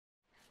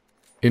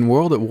In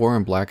World at War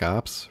and Black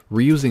Ops,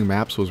 reusing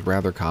maps was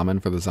rather common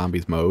for the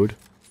Zombies mode,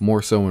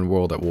 more so in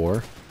World at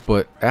War,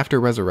 but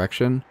after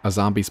Resurrection, a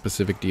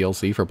zombie-specific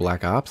DLC for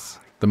Black Ops,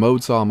 the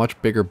mode saw a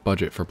much bigger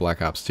budget for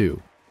Black Ops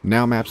 2.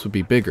 Now maps would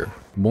be bigger,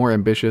 more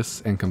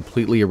ambitious, and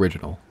completely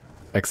original,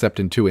 except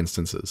in two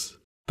instances.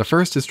 The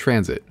first is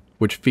Transit,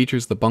 which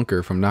features the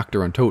bunker from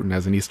Nocturne on Toten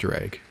as an Easter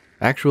egg.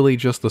 Actually,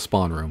 just the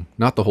spawn room,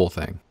 not the whole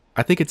thing.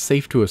 I think it's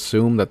safe to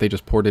assume that they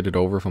just ported it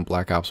over from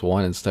Black Ops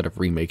 1 instead of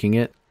remaking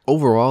it.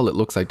 Overall, it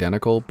looks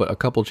identical, but a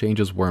couple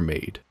changes were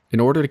made. In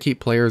order to keep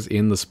players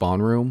in the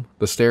spawn room,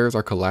 the stairs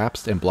are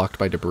collapsed and blocked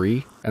by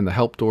debris, and the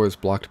help door is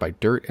blocked by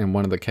dirt and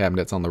one of the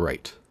cabinets on the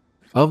right.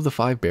 Of the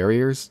 5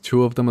 barriers,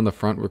 2 of them in the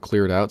front were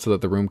cleared out so that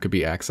the room could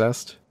be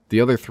accessed.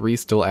 The other 3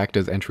 still act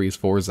as entries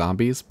for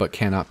zombies, but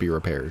cannot be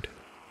repaired.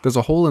 There's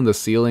a hole in the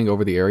ceiling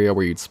over the area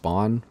where you'd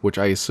spawn, which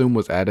I assume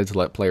was added to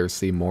let players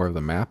see more of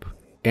the map.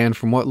 And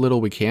from what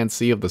little we can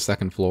see of the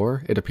second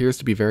floor, it appears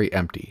to be very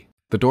empty.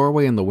 The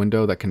doorway and the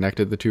window that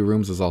connected the 2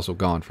 rooms is also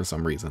gone for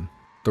some reason.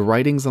 The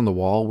writings on the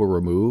wall were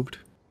removed.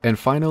 And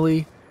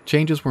finally,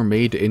 changes were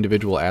made to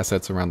individual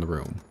assets around the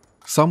room.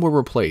 Some were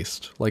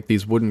replaced, like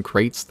these wooden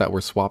crates that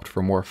were swapped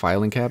for more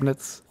filing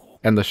cabinets,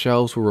 and the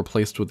shelves were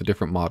replaced with a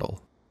different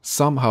model.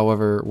 Some,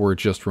 however, were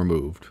just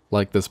removed,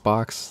 like this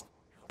box,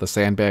 the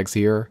sandbags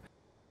here,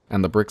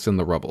 and the bricks in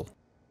the rubble.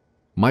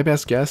 My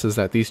best guess is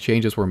that these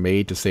changes were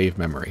made to save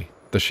memory.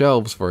 The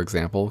shelves, for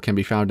example, can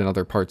be found in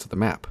other parts of the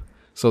map,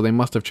 so they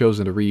must have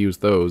chosen to reuse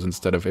those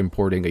instead of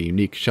importing a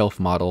unique shelf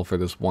model for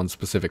this one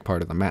specific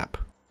part of the map.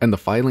 And the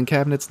filing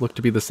cabinets look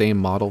to be the same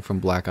model from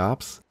Black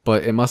Ops,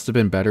 but it must have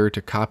been better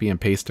to copy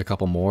and paste a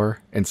couple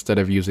more instead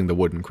of using the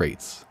wooden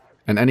crates.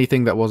 And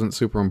anything that wasn't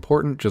super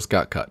important just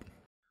got cut.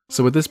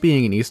 So with this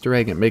being an Easter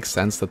egg, it makes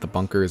sense that the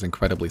bunker is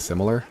incredibly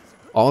similar.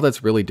 All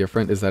that's really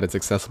different is that it's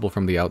accessible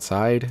from the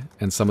outside,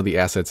 and some of the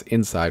assets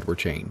inside were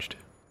changed.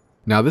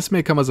 Now this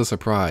may come as a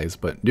surprise,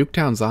 but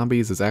Nuketown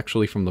Zombies is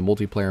actually from the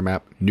multiplayer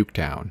map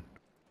Nuketown,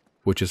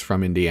 which is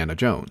from Indiana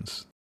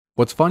Jones.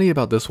 What's funny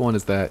about this one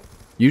is that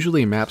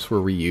usually maps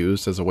were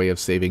reused as a way of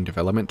saving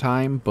development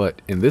time,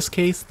 but in this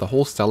case, the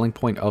whole selling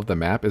point of the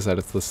map is that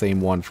it's the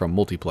same one from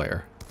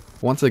multiplayer.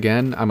 Once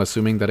again, I'm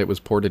assuming that it was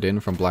ported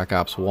in from Black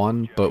Ops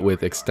 1, but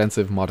with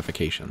extensive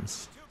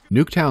modifications.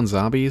 Nuketown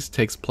Zombies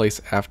takes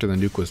place after the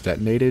nuke was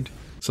detonated,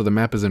 so the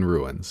map is in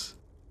ruins.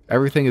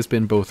 Everything has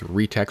been both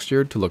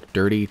retextured to look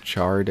dirty,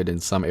 charred, and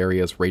in some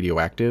areas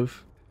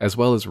radioactive, as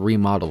well as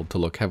remodeled to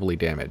look heavily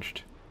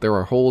damaged. There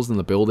are holes in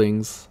the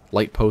buildings,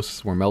 light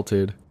posts were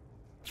melted,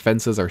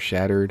 fences are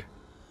shattered,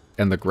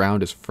 and the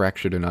ground is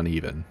fractured and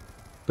uneven.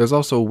 There's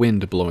also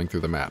wind blowing through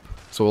the map,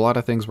 so a lot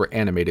of things were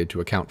animated to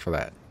account for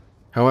that.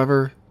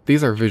 However,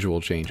 these are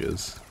visual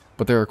changes,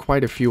 but there are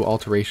quite a few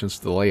alterations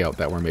to the layout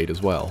that were made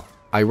as well.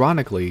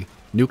 Ironically,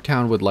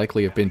 Nuketown would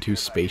likely have been too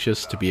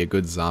spacious to be a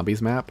good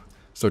zombies map,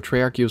 so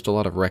Treyarch used a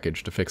lot of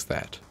wreckage to fix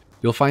that.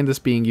 You'll find this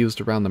being used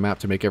around the map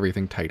to make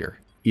everything tighter,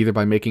 either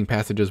by making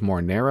passages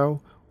more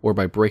narrow, or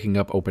by breaking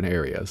up open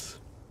areas.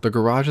 The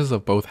garages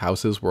of both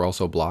houses were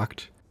also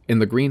blocked. In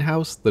the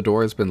greenhouse, the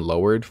door has been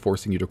lowered,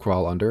 forcing you to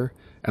crawl under,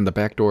 and the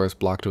back door is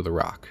blocked with a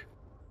rock.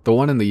 The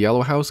one in the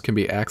yellow house can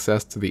be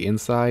accessed to the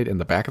inside and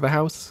the back of the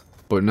house,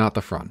 but not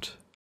the front.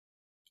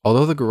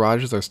 Although the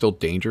garages are still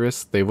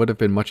dangerous, they would have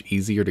been much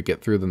easier to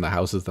get through than the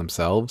houses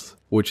themselves,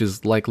 which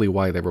is likely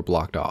why they were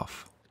blocked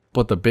off.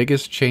 But the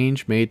biggest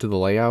change made to the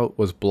layout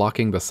was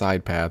blocking the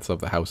side paths of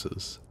the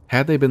houses.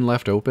 Had they been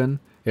left open,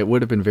 it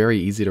would have been very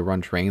easy to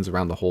run trains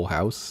around the whole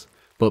house,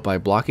 but by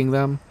blocking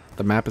them,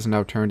 the map is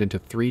now turned into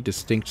 3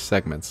 distinct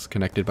segments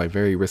connected by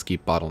very risky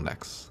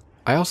bottlenecks.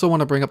 I also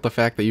want to bring up the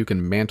fact that you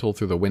can mantle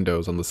through the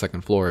windows on the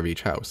second floor of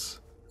each house.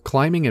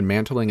 Climbing and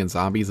mantling in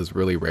Zombies is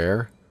really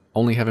rare,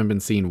 only having been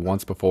seen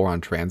once before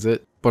on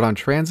Transit, but on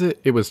Transit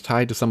it was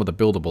tied to some of the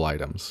buildable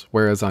items,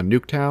 whereas on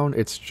Nuketown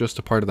it's just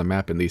a part of the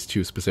map in these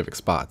 2 specific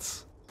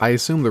spots. I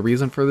assume the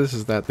reason for this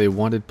is that they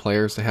wanted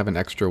players to have an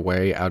extra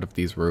way out of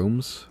these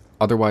rooms,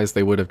 otherwise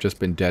they would have just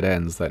been dead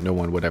ends that no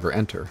one would ever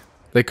enter.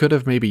 They could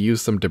have maybe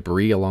used some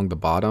debris along the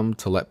bottom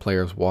to let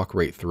players walk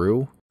right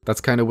through.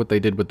 That's kind of what they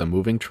did with the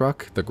moving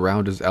truck. The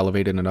ground is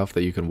elevated enough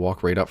that you can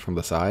walk right up from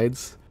the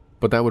sides,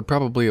 but that would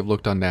probably have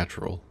looked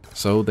unnatural.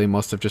 So they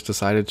must have just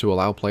decided to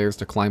allow players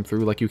to climb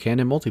through like you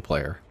can in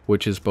multiplayer,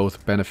 which is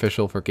both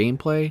beneficial for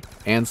gameplay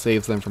and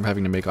saves them from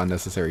having to make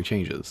unnecessary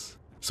changes.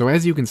 So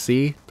as you can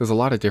see, there's a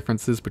lot of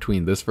differences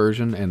between this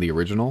version and the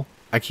original.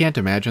 I can't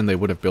imagine they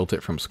would have built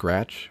it from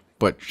scratch,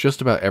 but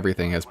just about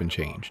everything has been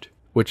changed,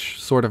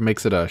 which sort of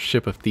makes it a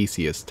Ship of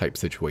Theseus type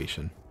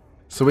situation.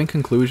 So in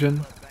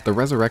conclusion, the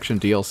Rezurrection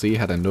DLC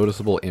had a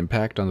noticeable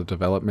impact on the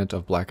development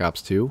of Black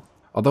Ops 2.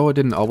 Although it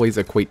didn't always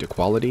equate to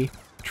quality,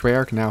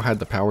 Treyarch now had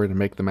the power to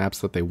make the maps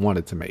that they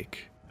wanted to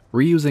make.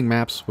 Reusing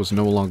maps was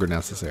no longer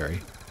necessary,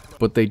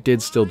 but they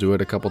did still do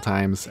it a couple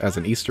times as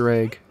an Easter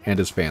egg and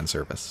as fan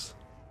service.